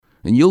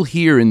And you'll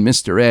hear in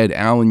Mr. Ed,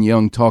 Alan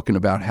Young talking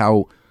about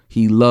how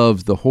he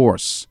loved the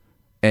horse,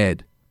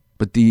 Ed.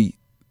 But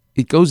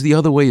it goes the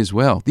other way as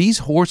well. These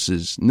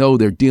horses know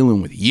they're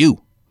dealing with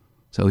you.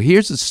 So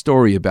here's a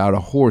story about a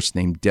horse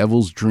named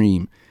Devil's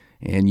Dream.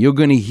 And you're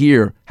going to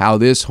hear how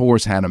this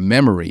horse had a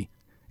memory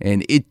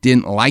and it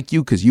didn't like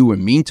you because you were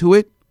mean to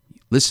it.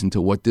 Listen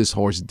to what this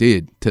horse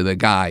did to the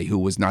guy who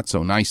was not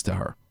so nice to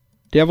her.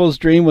 Devil's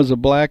Dream was a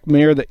black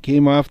mare that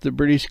came off the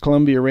British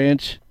Columbia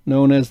ranch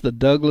known as the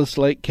Douglas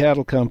Lake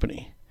Cattle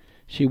Company.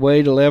 She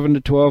weighed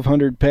 1,100 to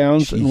 1,200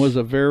 pounds and was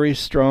a very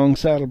strong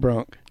saddle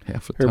bronc.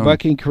 Her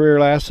bucking career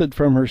lasted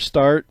from her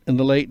start in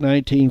the late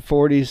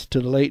 1940s to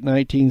the late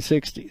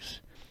 1960s.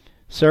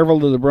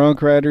 Several of the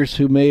bronc riders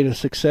who made a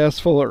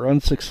successful or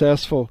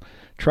unsuccessful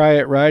try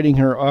at riding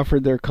her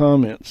offered their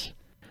comments.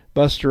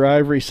 Buster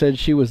Ivory said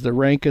she was the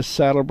rankest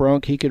saddle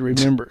bronc he could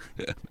remember.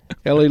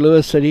 Ellie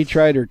Lewis said he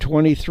tried her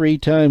 23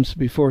 times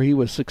before he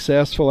was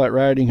successful at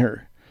riding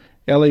her.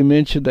 Ellie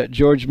mentioned that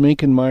George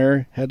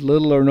Minkenmeyer had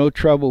little or no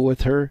trouble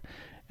with her,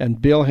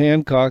 and Bill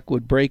Hancock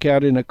would break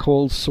out in a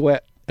cold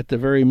sweat at the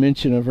very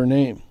mention of her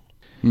name.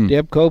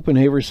 Deb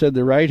Copenhaver said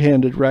the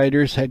right-handed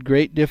riders had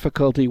great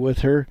difficulty with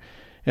her,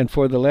 and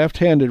for the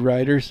left-handed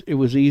riders, it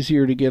was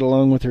easier to get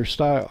along with her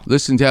style.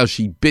 Listen to how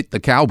she bit the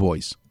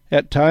cowboys.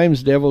 At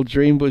times, Devil's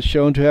Dream was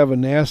shown to have a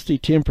nasty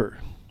temper.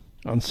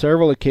 On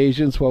several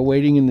occasions, while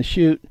waiting in the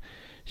chute,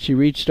 she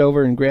reached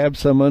over and grabbed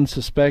some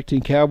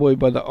unsuspecting cowboy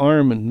by the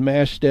arm and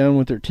mashed down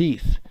with her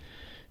teeth.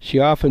 She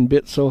often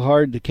bit so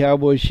hard the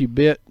cowboy she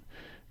bit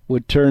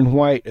would turn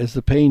white as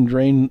the pain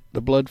drained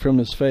the blood from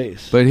his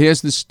face. But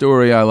here's the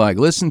story I like.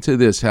 Listen to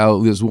this,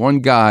 how this one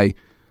guy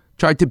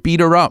tried to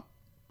beat her up.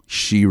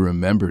 She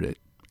remembered it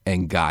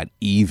and got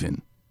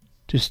even.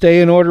 To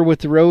stay in order with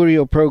the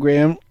rodeo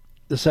program,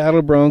 the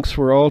saddle broncs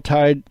were all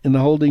tied in the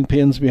holding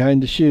pins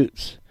behind the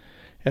chutes.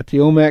 At the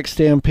Omak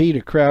Stampede,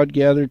 a crowd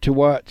gathered to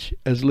watch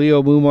as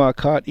Leo Muma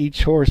caught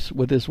each horse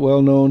with his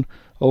well-known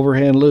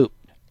overhand loop.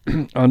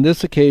 On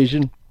this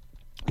occasion,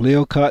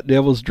 Leo caught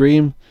Devil's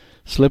Dream,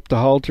 slipped the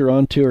halter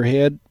onto her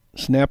head,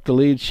 snapped the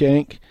lead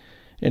shank,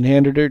 and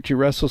handed her to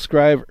Russell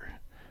Scriver.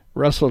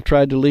 Russell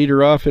tried to lead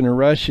her off in a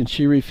rush, and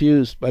she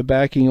refused by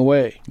backing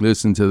away.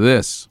 Listen to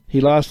this.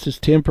 He lost his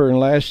temper and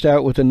lashed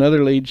out with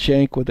another lead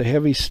shank with a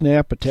heavy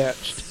snap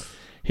attached,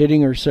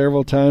 hitting her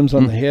several times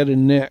on the head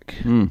and neck.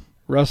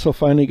 Russell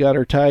finally got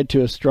her tied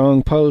to a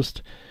strong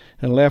post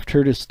and left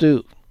her to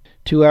stew.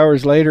 2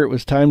 hours later, it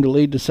was time to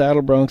lead the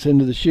saddle broncs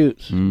into the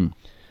chutes.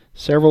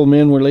 Several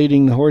men were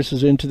leading the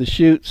horses into the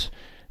chutes.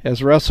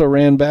 As Russell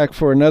ran back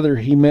for another,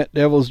 he met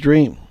Devil's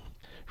Dream.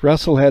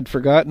 Russell had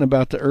forgotten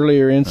about the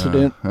earlier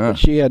incident, but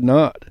she had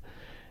not.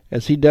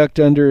 As he ducked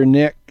under her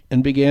neck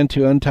and began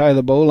to untie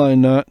the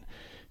bowline knot,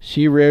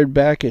 she reared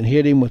back and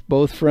hit him with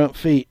both front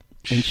feet,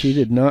 and she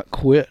did not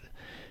quit.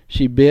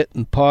 She bit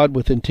and pawed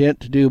with intent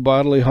to do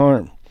bodily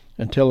harm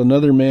until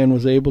another man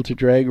was able to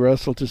drag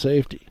Russell to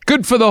safety.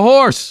 Good for the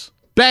horse,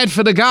 bad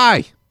for the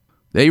guy.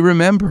 They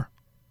remember.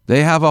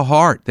 They have a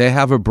heart. They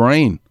have a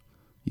brain.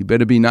 You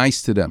better be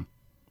nice to them.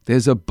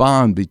 There's a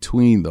bond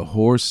between the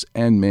horse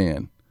and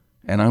man.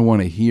 And I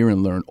want to hear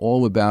and learn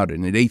all about it.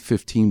 And at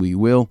 8:15 we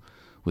will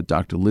with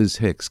Dr. Liz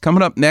Hicks.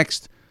 Coming up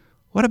next,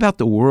 what about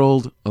the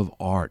world of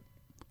art?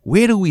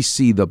 Where do we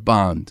see the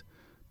bond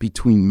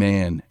between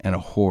man and a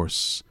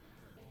horse?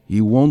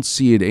 You won't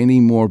see it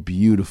any more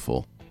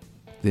beautiful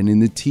than in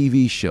the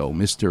TV show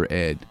Mr.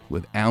 Ed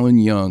with Alan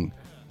Young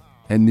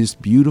and this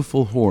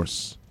beautiful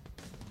horse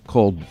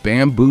called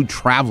Bamboo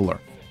Traveler,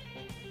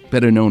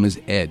 better known as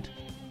Ed.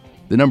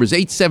 The number is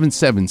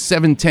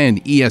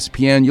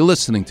 877-710-ESPN. You're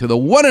listening to the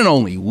one and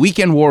only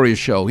Weekend Warrior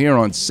Show here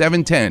on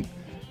 710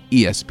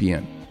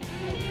 ESPN.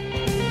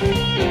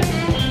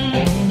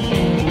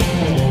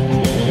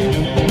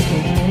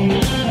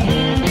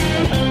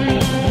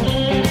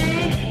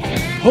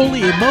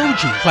 Holy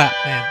emoji,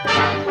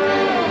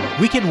 Clapman.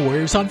 Weekend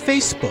Warriors on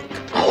Facebook.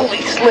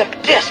 Holy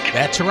slip disc.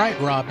 That's right,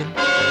 Robin.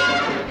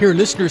 Hear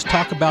listeners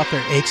talk about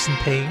their aches and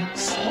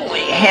pains.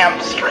 Holy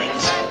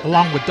hamstrings.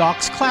 Along with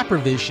Doc's Clapper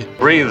Vision.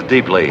 Breathe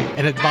deeply.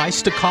 And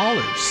advice to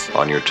callers.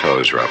 On your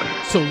toes, Robin.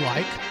 So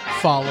like,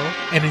 follow,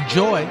 and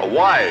enjoy a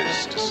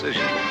wise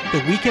decision.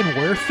 The Weekend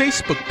Warrior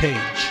Facebook page.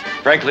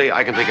 Frankly,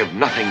 I can think of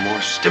nothing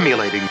more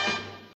stimulating.